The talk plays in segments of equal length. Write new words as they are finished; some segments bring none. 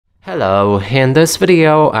Hello, in this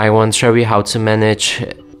video I want to show you how to manage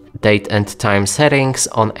date and time settings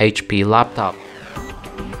on HP laptop.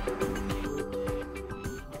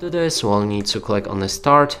 To do this, we'll need to click on the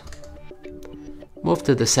start, move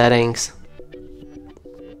to the settings.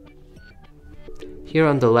 Here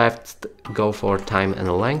on the left, go for time and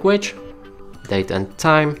language, date and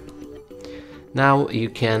time. Now you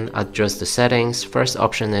can adjust the settings. First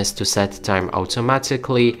option is to set time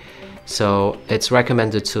automatically. So it's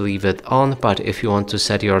recommended to leave it on, but if you want to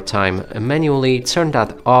set your time manually, turn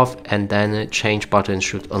that off and then change button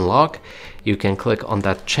should unlock. You can click on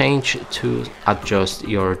that change to adjust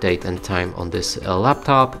your date and time on this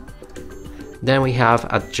laptop. Then we have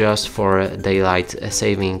adjust for daylight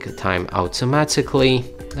saving time automatically.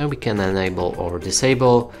 Then we can enable or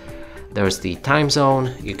disable. There's the time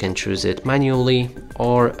zone. You can choose it manually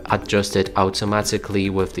or adjust it automatically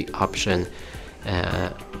with the option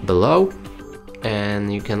below,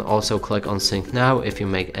 and you can also click on sync now if you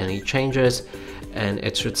make any changes, and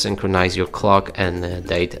it should synchronize your clock and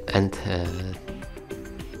date and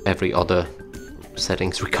every other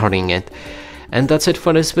settings regarding it. And that's it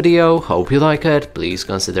for this video. Hope you like it. Please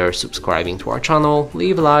consider subscribing to our channel,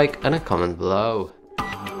 leave a like and a comment below.